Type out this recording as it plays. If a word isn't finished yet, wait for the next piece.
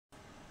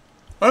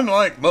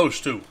Unlike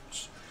most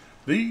tools,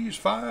 these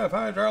 5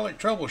 hydraulic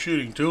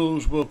troubleshooting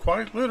tools will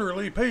quite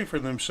literally pay for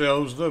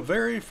themselves the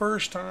very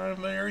first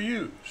time they are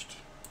used.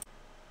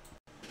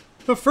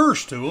 The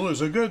first tool is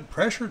a good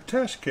pressure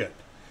test kit.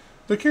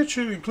 The kit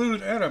should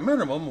include at a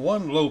minimum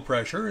 1 low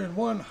pressure and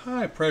 1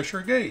 high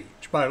pressure gauge.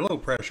 By low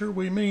pressure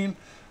we mean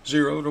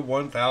 0 to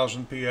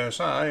 1000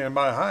 psi, and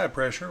by high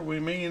pressure we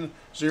mean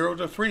 0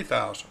 to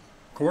 3000.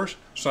 Of course,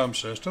 some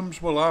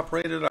systems will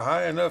operate at a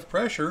high enough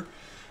pressure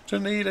to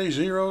need a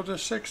 0 to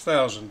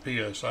 6000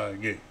 psi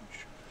gauge.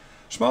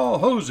 Small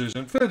hoses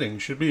and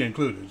fittings should be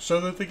included so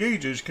that the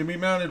gauges can be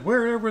mounted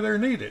wherever they're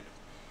needed.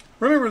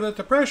 Remember that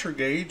the pressure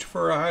gauge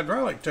for a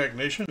hydraulic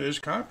technician is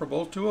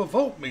comparable to a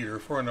voltmeter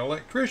for an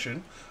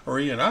electrician or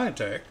E&I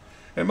tech,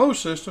 and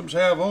most systems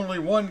have only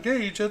 1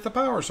 gauge at the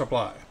power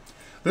supply.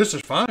 This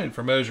is fine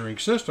for measuring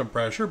system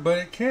pressure, but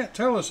it can't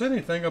tell us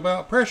anything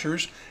about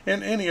pressures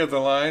in any of the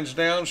lines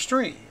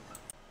downstream.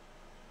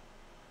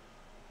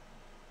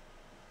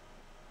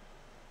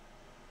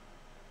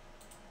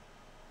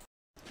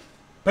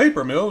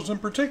 Paper mills in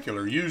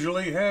particular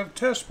usually have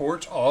test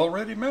ports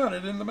already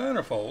mounted in the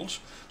manifolds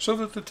so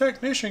that the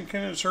technician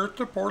can insert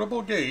the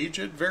portable gauge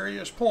at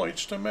various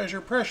points to measure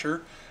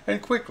pressure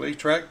and quickly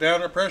track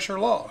down a pressure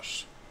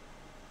loss.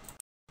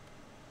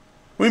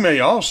 We may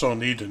also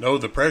need to know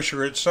the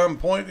pressure at some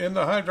point in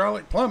the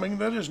hydraulic plumbing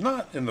that is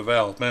not in the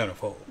valve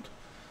manifold.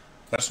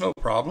 That's no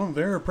problem.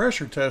 There are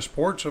pressure test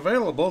ports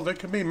available that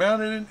can be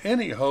mounted in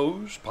any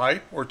hose,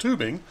 pipe, or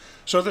tubing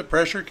so that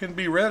pressure can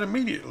be read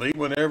immediately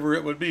whenever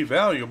it would be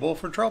valuable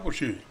for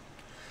troubleshooting.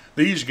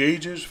 These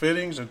gauges,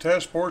 fittings, and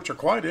test ports are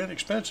quite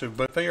inexpensive,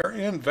 but they are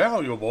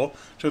invaluable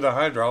to the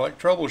hydraulic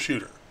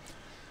troubleshooter.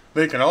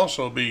 They can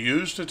also be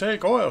used to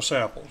take oil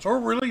samples or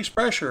release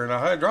pressure in a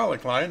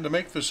hydraulic line to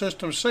make the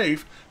system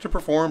safe to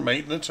perform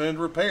maintenance and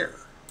repair.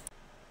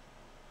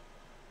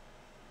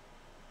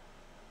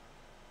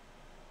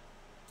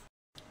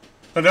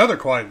 Another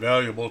quite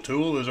valuable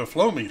tool is a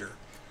flow meter.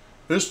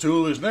 This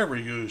tool is never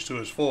used to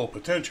its full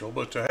potential,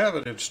 but to have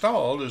it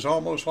installed is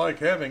almost like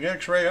having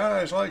X-ray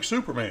eyes like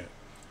Superman.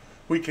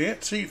 We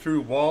can't see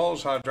through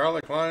walls,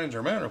 hydraulic lines,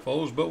 or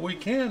manifolds, but we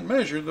can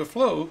measure the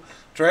flow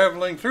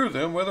traveling through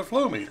them with a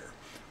flow meter,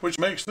 which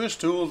makes this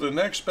tool the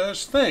next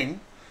best thing,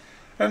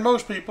 and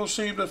most people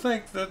seem to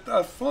think that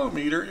a flow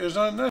meter is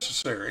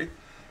unnecessary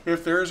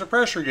if there is a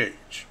pressure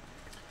gauge.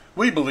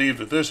 We believe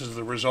that this is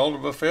the result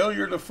of a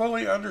failure to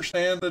fully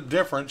understand the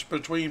difference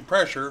between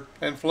pressure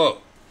and flow.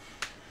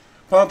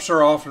 Pumps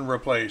are often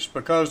replaced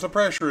because the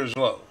pressure is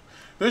low.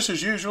 This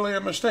is usually a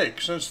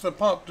mistake since the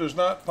pump does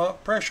not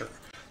pump pressure.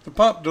 The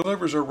pump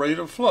delivers a rate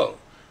of flow.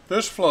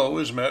 This flow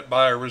is met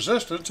by a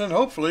resistance and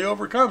hopefully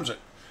overcomes it.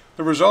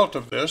 The result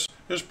of this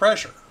is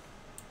pressure.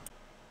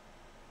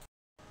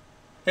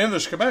 In the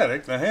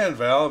schematic, the hand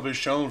valve is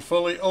shown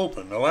fully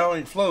open,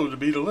 allowing flow to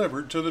be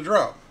delivered to the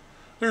drum.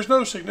 There's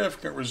no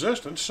significant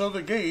resistance, so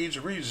the gauge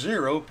reads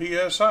 0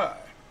 psi.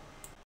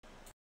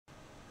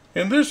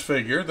 In this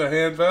figure, the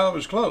hand valve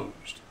is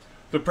closed.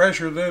 The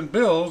pressure then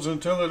builds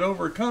until it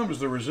overcomes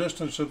the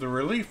resistance of the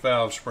relief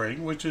valve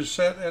spring, which is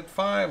set at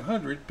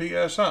 500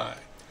 psi.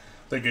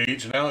 The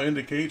gauge now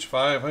indicates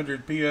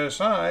 500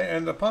 psi,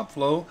 and the pump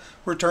flow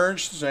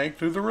returns to tank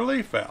through the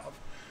relief valve.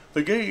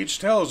 The gauge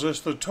tells us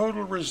the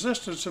total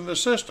resistance in the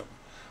system,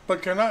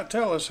 but cannot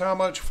tell us how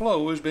much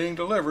flow is being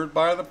delivered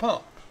by the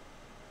pump.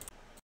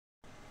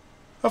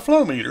 A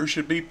flow meter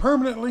should be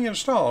permanently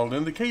installed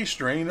in the case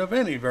drain of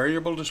any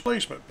variable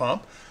displacement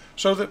pump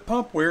so that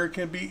pump wear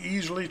can be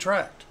easily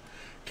tracked.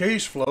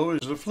 Case flow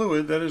is the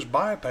fluid that is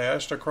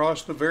bypassed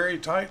across the very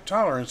tight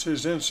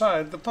tolerances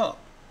inside the pump.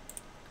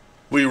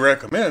 We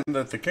recommend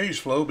that the case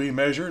flow be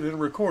measured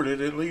and recorded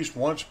at least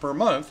once per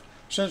month,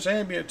 since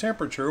ambient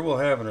temperature will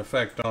have an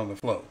effect on the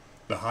flow.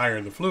 The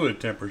higher the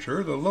fluid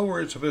temperature, the lower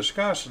its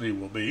viscosity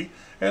will be,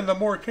 and the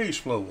more case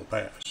flow will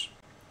pass.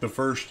 The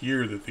first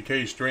year that the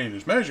case drain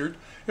is measured,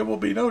 it will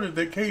be noted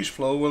that case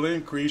flow will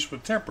increase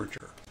with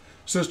temperature.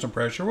 System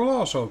pressure will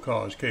also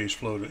cause case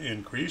flow to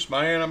increase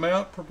by an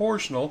amount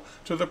proportional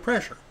to the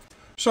pressure.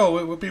 So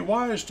it would be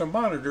wise to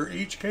monitor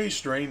each case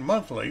drain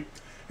monthly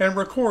and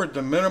record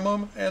the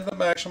minimum and the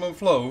maximum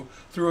flow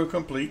through a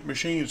complete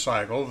machine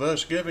cycle,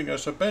 thus giving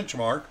us a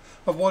benchmark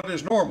of what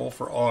is normal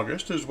for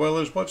August as well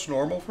as what's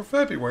normal for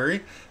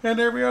February and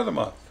every other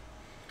month.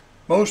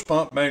 Most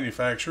pump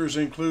manufacturers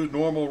include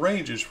normal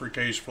ranges for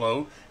case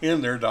flow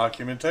in their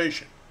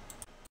documentation.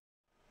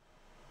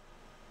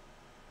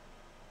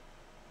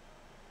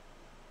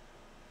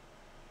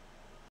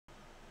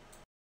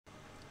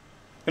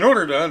 In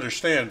order to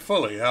understand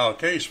fully how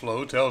case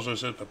flow tells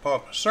us that the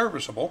pump is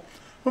serviceable,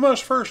 we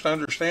must first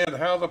understand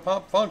how the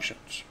pump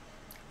functions.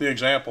 The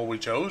example we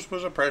chose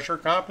was a pressure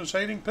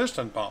compensating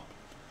piston pump.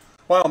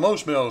 While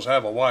most mills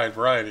have a wide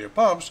variety of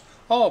pumps,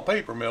 all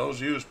paper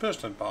mills use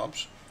piston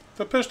pumps.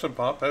 The piston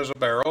pump has a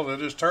barrel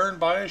that is turned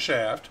by a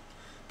shaft.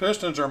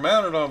 Pistons are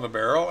mounted on the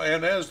barrel,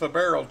 and as the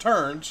barrel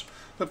turns,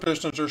 the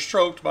pistons are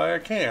stroked by a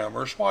cam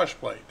or swash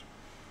plate.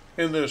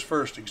 In this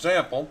first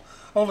example,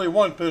 only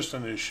one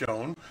piston is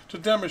shown to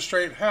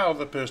demonstrate how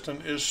the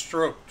piston is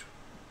stroked.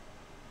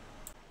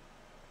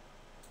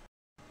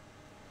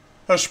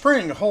 A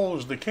spring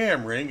holds the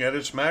cam ring at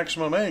its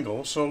maximum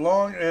angle so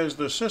long as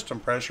the system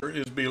pressure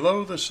is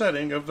below the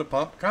setting of the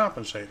pump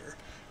compensator,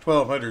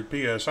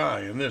 1200 psi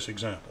in this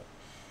example.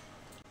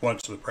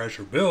 Once the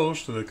pressure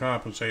builds to the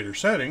compensator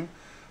setting,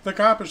 the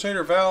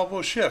compensator valve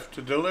will shift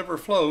to deliver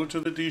flow to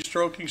the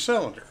destroking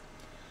cylinder.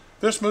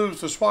 This moves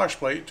the swash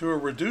plate to a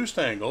reduced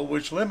angle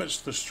which limits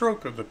the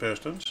stroke of the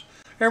pistons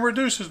and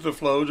reduces the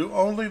flow to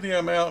only the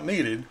amount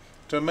needed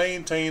to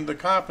maintain the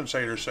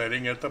compensator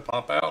setting at the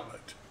pump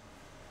outlet.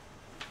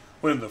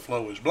 When the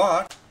flow is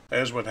blocked,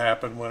 as would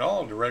happen when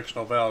all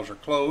directional valves are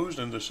closed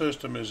and the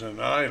system is in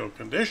idle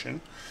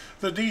condition,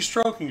 the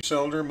destroking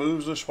cylinder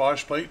moves the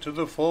swash plate to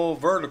the full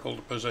vertical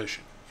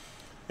position.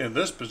 In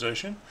this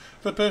position,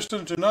 the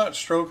pistons do not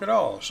stroke at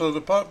all, so the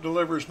pump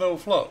delivers no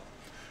flow.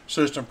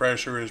 System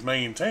pressure is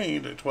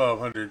maintained at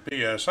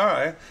 1200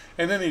 psi,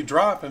 and any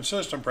drop in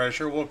system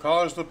pressure will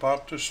cause the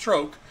pump to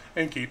stroke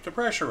and keep the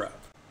pressure up.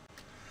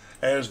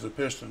 As the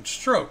pistons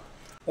stroke,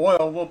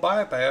 oil will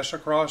bypass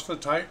across the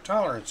tight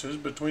tolerances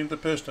between the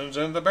pistons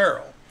and the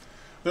barrel.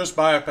 This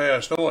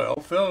bypassed oil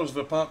fills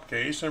the pump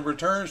case and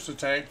returns to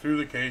tank through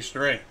the case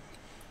drain.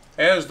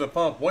 As the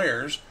pump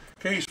wears,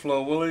 case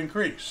flow will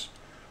increase.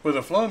 With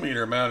a flow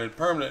meter mounted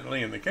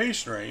permanently in the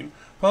case drain,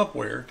 pump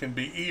wear can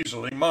be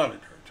easily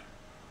monitored.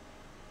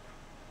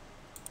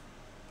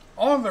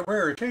 On the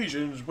rare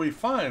occasions we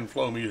find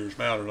flow meters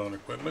mounted on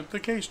equipment, the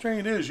case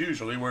drain is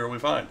usually where we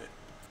find it.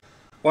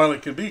 While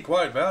it can be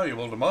quite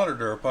valuable to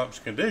monitor a pump's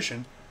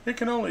condition, it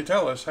can only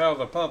tell us how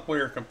the pump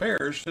wear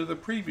compares to the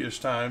previous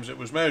times it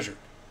was measured.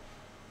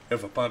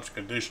 If a pump's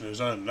condition is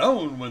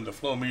unknown when the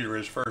flow meter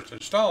is first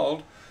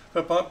installed,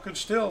 the pump could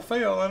still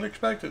fail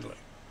unexpectedly.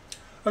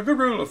 A good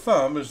rule of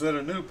thumb is that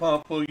a new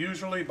pump will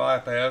usually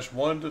bypass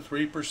 1 to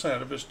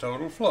 3% of its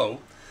total flow,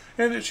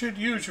 and it should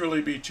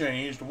usually be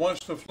changed once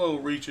the flow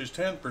reaches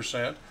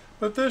 10%,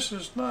 but this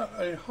is not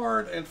a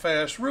hard and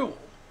fast rule.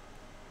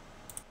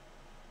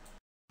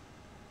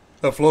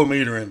 A flow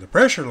meter in the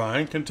pressure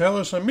line can tell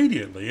us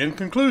immediately and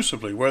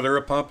conclusively whether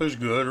a pump is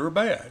good or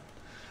bad.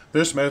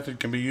 This method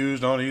can be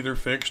used on either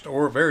fixed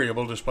or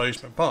variable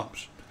displacement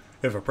pumps.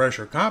 If a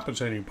pressure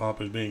compensating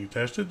pump is being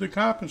tested, the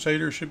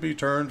compensator should be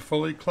turned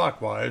fully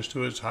clockwise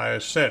to its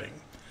highest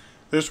setting.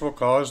 This will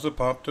cause the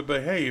pump to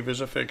behave as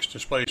a fixed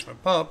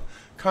displacement pump,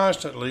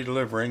 constantly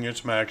delivering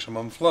its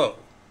maximum flow.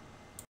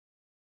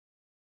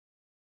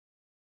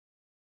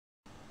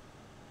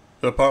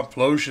 The pump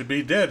flow should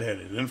be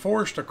deadheaded and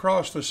forced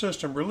across the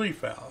system relief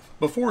valve.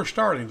 Before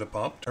starting the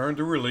pump, turn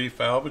the relief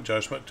valve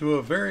adjustment to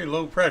a very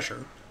low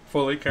pressure,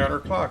 fully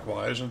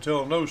counterclockwise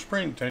until no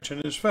spring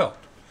tension is felt.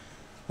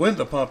 When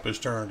the pump is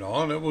turned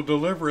on, it will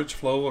deliver its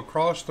flow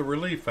across the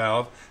relief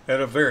valve at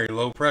a very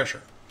low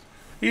pressure.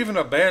 Even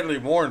a badly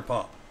worn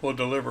pump will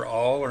deliver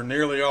all or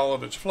nearly all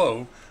of its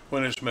flow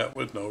when it's met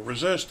with no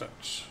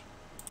resistance.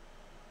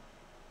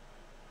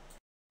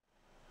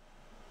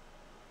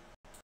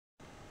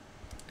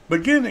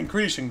 Begin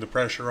increasing the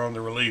pressure on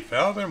the relief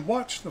valve and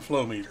watch the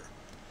flow meter.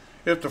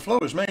 If the flow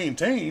is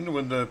maintained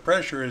when the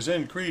pressure is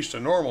increased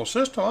to normal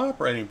system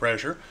operating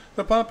pressure,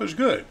 the pump is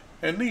good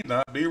and need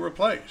not be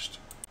replaced.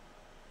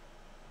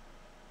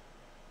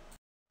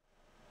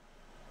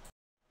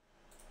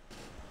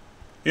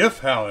 If,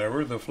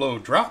 however, the flow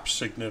drops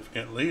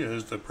significantly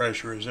as the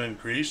pressure is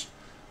increased,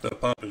 the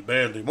pump is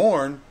badly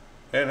worn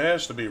and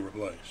has to be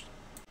replaced.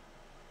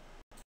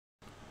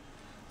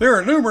 There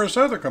are numerous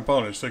other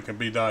components that can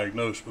be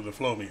diagnosed with a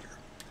flow meter.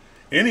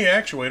 Any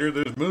actuator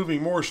that is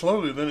moving more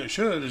slowly than it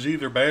should is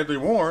either badly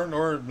worn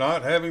or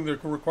not having the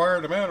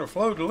required amount of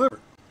flow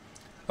delivered.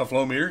 A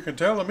flow meter can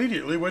tell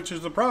immediately which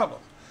is the problem,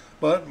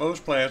 but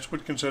most plants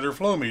would consider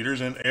flow meters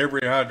in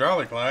every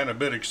hydraulic line a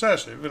bit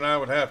excessive, and I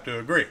would have to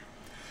agree.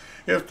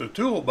 If the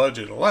tool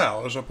budget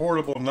allows, a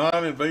portable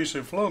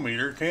non-invasive flow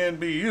meter can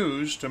be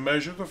used to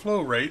measure the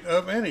flow rate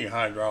of any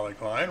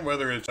hydraulic line,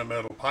 whether it's a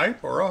metal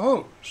pipe or a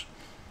hose.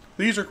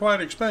 These are quite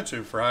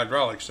expensive for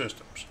hydraulic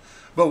systems,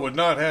 but would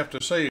not have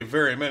to save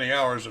very many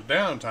hours of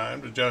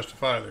downtime to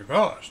justify their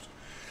cost.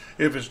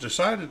 If it's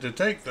decided to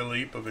take the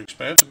leap of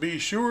expense, be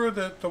sure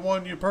that the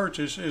one you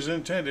purchase is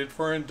intended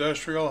for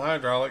industrial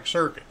hydraulic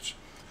circuits.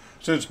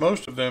 Since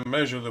most of them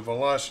measure the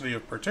velocity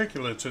of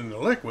particulates in the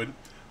liquid,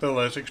 the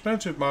less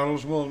expensive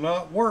models will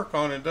not work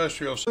on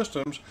industrial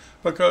systems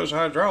because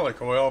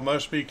hydraulic oil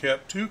must be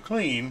kept too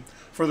clean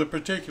for the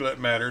particulate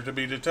matter to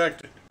be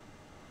detected.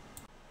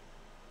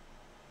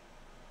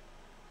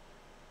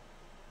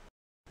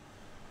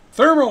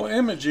 Thermal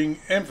imaging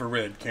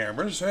infrared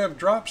cameras have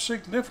dropped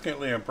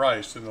significantly in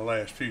price in the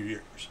last few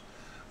years.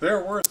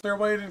 They're worth their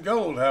weight in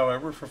gold,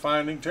 however, for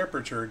finding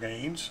temperature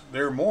gains.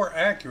 They're more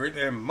accurate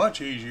and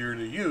much easier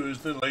to use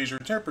than laser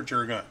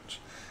temperature guns,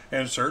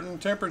 and certain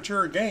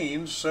temperature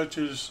gains, such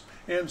as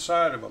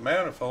inside of a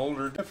manifold,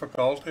 are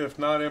difficult, if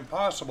not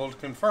impossible, to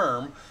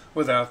confirm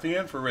without the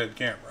infrared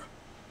camera.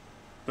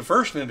 The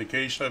first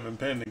indication of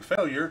impending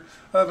failure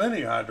of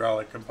any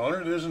hydraulic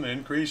component is an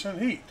increase in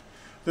heat.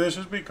 This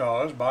is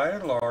because, by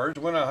and large,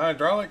 when a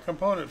hydraulic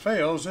component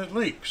fails, it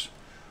leaks.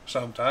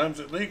 Sometimes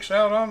it leaks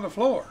out on the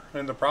floor,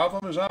 and the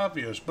problem is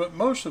obvious, but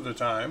most of the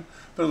time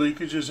the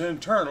leakage is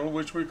internal,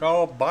 which we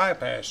call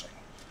bypassing.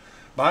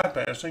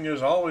 Bypassing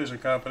is always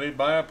accompanied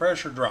by a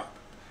pressure drop.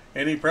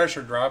 Any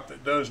pressure drop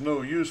that does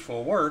no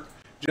useful work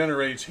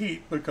generates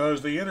heat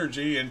because the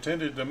energy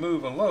intended to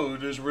move a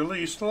load is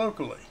released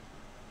locally.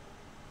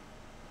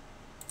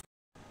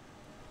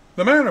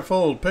 The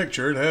manifold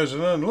pictured has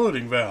an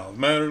unloading valve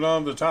mounted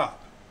on the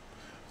top.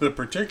 The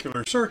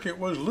particular circuit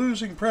was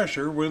losing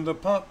pressure when the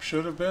pump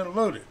should have been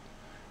loaded.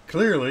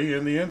 Clearly,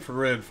 in the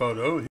infrared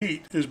photo,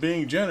 heat is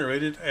being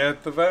generated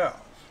at the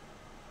valve.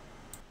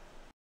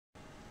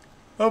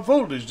 A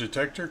voltage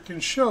detector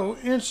can show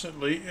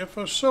instantly if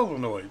a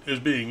solenoid is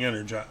being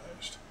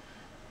energized.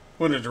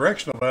 When a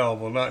directional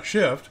valve will not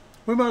shift,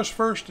 we must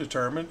first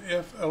determine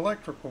if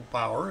electrical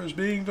power is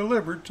being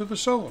delivered to the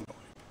solenoid.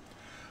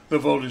 The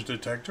voltage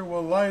detector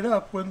will light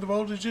up when the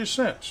voltage is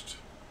sensed.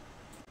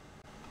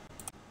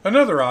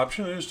 Another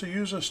option is to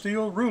use a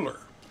steel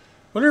ruler.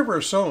 Whenever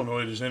a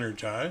solenoid is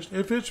energized,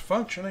 if it's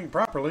functioning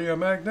properly, a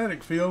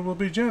magnetic field will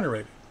be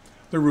generated.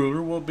 The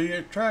ruler will be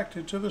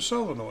attracted to the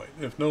solenoid.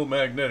 If no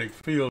magnetic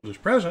field is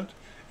present,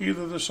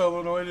 either the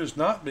solenoid is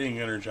not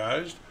being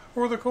energized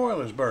or the coil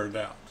is burned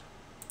out.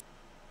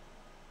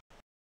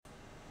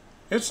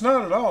 It's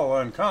not at all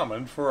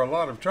uncommon for a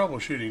lot of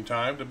troubleshooting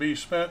time to be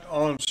spent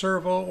on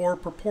servo or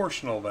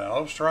proportional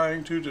valves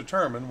trying to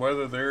determine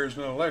whether there is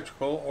an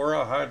electrical or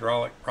a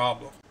hydraulic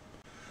problem.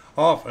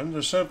 Often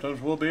the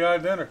symptoms will be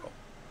identical.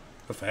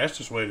 The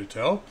fastest way to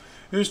tell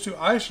is to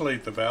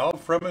isolate the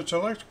valve from its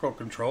electrical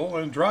control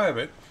and drive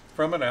it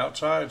from an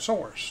outside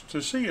source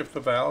to see if the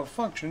valve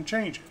function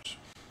changes.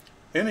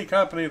 Any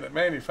company that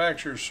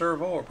manufactures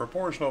servo or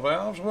proportional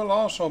valves will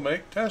also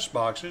make test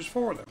boxes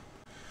for them.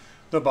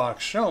 The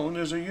box shown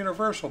is a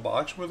universal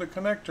box with a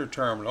connector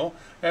terminal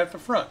at the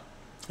front.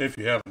 If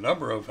you have a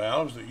number of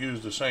valves that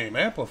use the same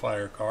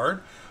amplifier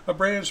card, a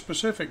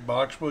brand-specific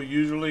box will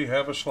usually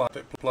have a slot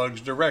that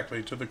plugs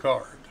directly to the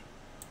card.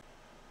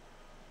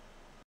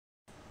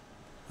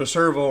 The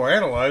servo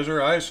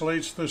analyzer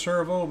isolates the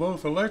servo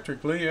both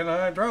electrically and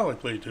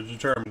hydraulically to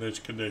determine its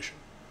condition.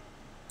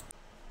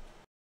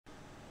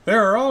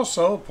 There are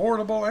also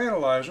portable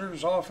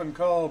analyzers, often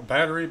called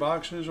battery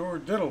boxes or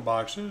diddle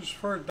boxes,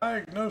 for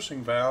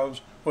diagnosing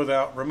valves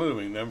without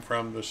removing them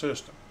from the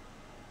system.